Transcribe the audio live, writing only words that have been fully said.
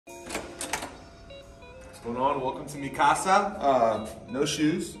What's going on? Welcome to mi casa. No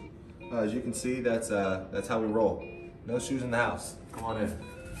shoes. As you can see, that's how we roll. No shoes in the house. Come on in.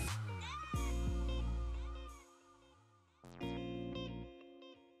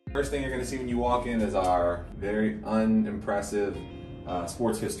 First thing you're gonna see when you walk in is our very unimpressive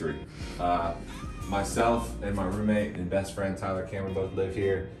sports history. Myself and my roommate and best friend Tyler Cameron both live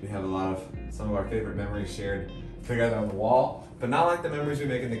here. We have some of our favorite memories shared together on the wall, but not like the memories we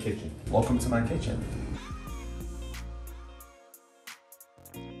make in the kitchen. Welcome to my kitchen.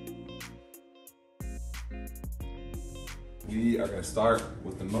 We are going to start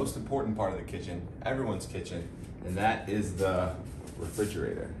with the most important part of the kitchen, everyone's kitchen, and that is the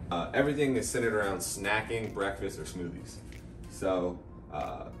refrigerator. Everything is centered around snacking, breakfast, or smoothies. So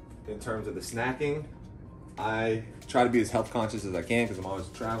in terms of the snacking, I try to be as health conscious as I can because I'm always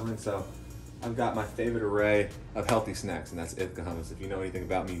traveling. So I've got my favorite array of healthy snacks, and that's Ifka hummus. If you know anything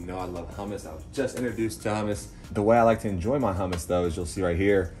about me, you know I love hummus. I was just introduced to hummus. The way I like to enjoy my hummus, though, as you'll see right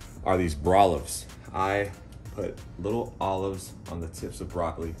here, are these brolives. I put little olives on the tips of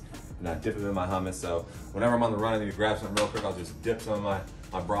broccoli, and I dip them in my hummus. So whenever I'm on the run and need to grab something real quick, I'll just dip some of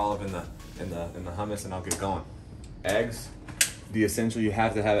my brolive in the hummus, and I'll get going. Eggs, the essential. You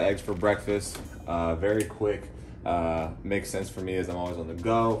have to have eggs for breakfast. Very quick. Makes sense for me as I'm always on the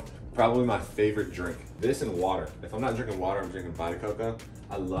go. Probably my favorite drink. This and water. If I'm not drinking water, I'm drinking Vita Coco.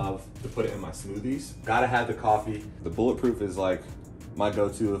 I love to put it in my smoothies. Gotta have the coffee. The Bulletproof is like my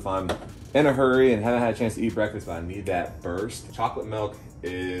go-to if I'm in a hurry and haven't had a chance to eat breakfast, but I need that burst. Chocolate milk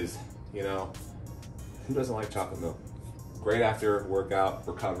is, you know, who doesn't like chocolate milk? Great after workout,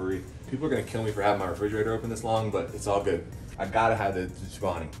 recovery. People are gonna kill me for having my refrigerator open this long, but it's all good. I gotta have the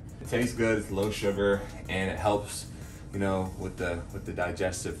Chobani. It tastes good, it's low sugar, and it helps, you know, with the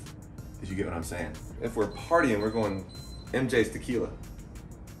digestive, if you get what I'm saying. If we're partying, we're going MJ's tequila.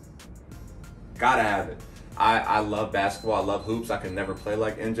 Gotta have it. I love basketball, I love hoops. I can never play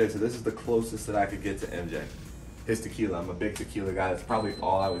like MJ, so this is the closest that I could get to MJ. His tequila, I'm a big tequila guy. That's probably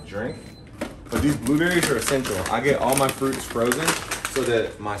all I would drink. But these blueberries are essential. I get all my fruits frozen so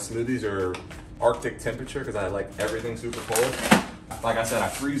that my smoothies are Arctic temperature because I like everything super cold. Like I said, I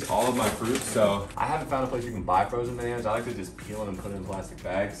freeze all of my fruits, so I haven't found a place you can buy frozen bananas. I like to just peel them and put them in plastic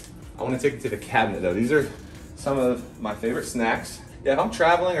bags. I want to take it to the cabinet though. These are some of my favorite snacks. Yeah, if I'm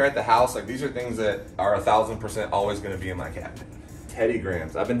traveling or at the house, like these are things that are 1000% always going to be in my cabinet. Teddy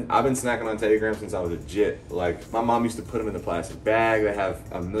Grahams. I've been snacking on Teddy Grahams since I was a jit. Like my mom used to put them in the plastic bag. They have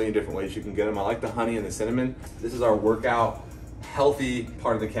a million different ways you can get them. I like the honey and the cinnamon. This is our workout, healthy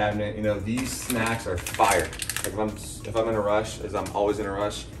part of the cabinet. You know, these snacks are fire. Like if I'm in a rush, as I'm always in a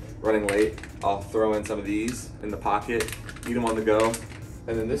rush, running late, I'll throw in some of these in the pocket, eat them on the go.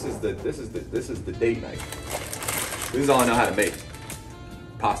 And then this is the date night. This is all I know how to make.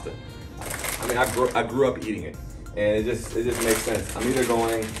 Pasta. I mean, I grew up eating it, and it just makes sense. I'm either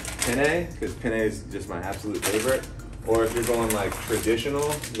going penne, because penne is just my absolute favorite, or if you're going like traditional,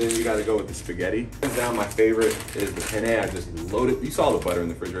 then you got to go with the spaghetti. Hands down, my favorite is the penne. I just load it. You saw the butter in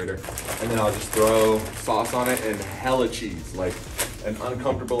the refrigerator, and then I'll just throw sauce on it and hella cheese. Like an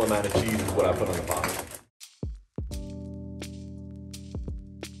uncomfortable amount of cheese is what I put on the pasta.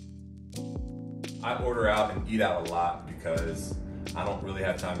 I order out and eat out a lot because I don't really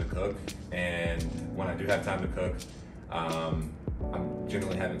have time to cook, and when I do have time to cook, I'm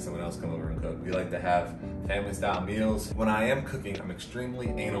generally having someone else come over and cook. We like to have family style meals. When I am cooking, I'm extremely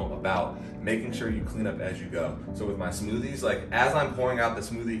anal about making sure you clean up as you go. So with my smoothies, like as I'm pouring out the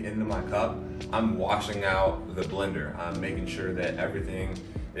smoothie into my cup, I'm washing out the blender. I'm making sure that everything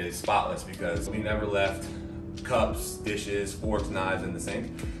is spotless because we never left cups, dishes, forks, knives in the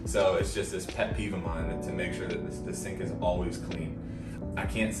sink. So it's just this pet peeve of mine to make sure that the sink is always clean. I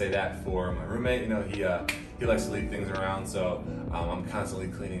can't say that for my roommate. You know, he likes to leave things around, so I'm constantly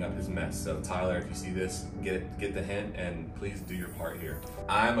cleaning up his mess. So Tyler, if you see this, get the hint and please do your part here.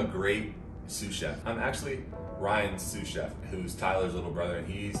 I'm a great sous chef. I'm actually Ryan's sous chef, who's Tyler's little brother, and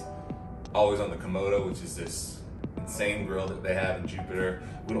he's always on the Komodo, which is this insane grill that they have in Jupiter.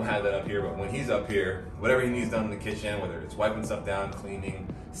 We don't have that up here, but when he's up here, whatever he needs done in the kitchen, whether it's wiping stuff down,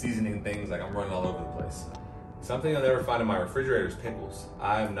 cleaning, seasoning things, like I'm running all over the place. Something you'll never find in my refrigerator is pickles.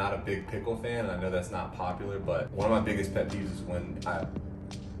 I'm not a big pickle fan, and I know that's not popular, but one of my biggest pet peeves is when I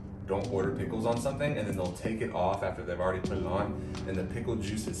don't order pickles on something and then they'll take it off after they've already put it on and the pickle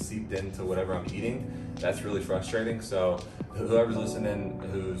juice is seeped into whatever I'm eating. That's really frustrating. So whoever's listening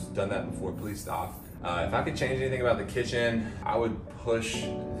who's done that before, please stop. If I could change anything about the kitchen, I would push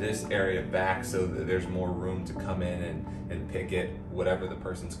this area back so that there's more room to come in and pick it, whatever the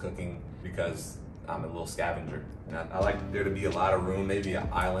person's cooking, because I'm a little scavenger. And I like there to be a lot of room, maybe an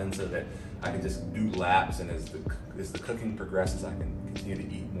island, so that I can just do laps, and as the cooking progresses, I can continue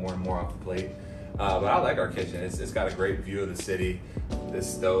to eat more and more off the plate. But I like our kitchen. It's got a great view of the city.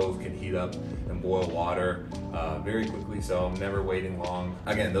 This stove can heat up and boil water very quickly, so I'm never waiting long.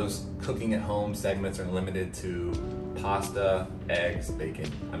 Again, those cooking at home segments are limited to pasta, eggs,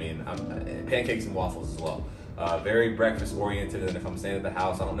 bacon. I mean, pancakes and waffles as well. Very breakfast oriented, and if I'm staying at the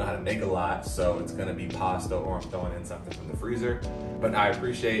house, I don't know how to make a lot, so it's gonna be pasta or I'm throwing in something from the freezer. But I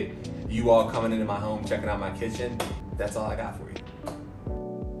appreciate you all coming into my home, checking out my kitchen. That's all I got for you.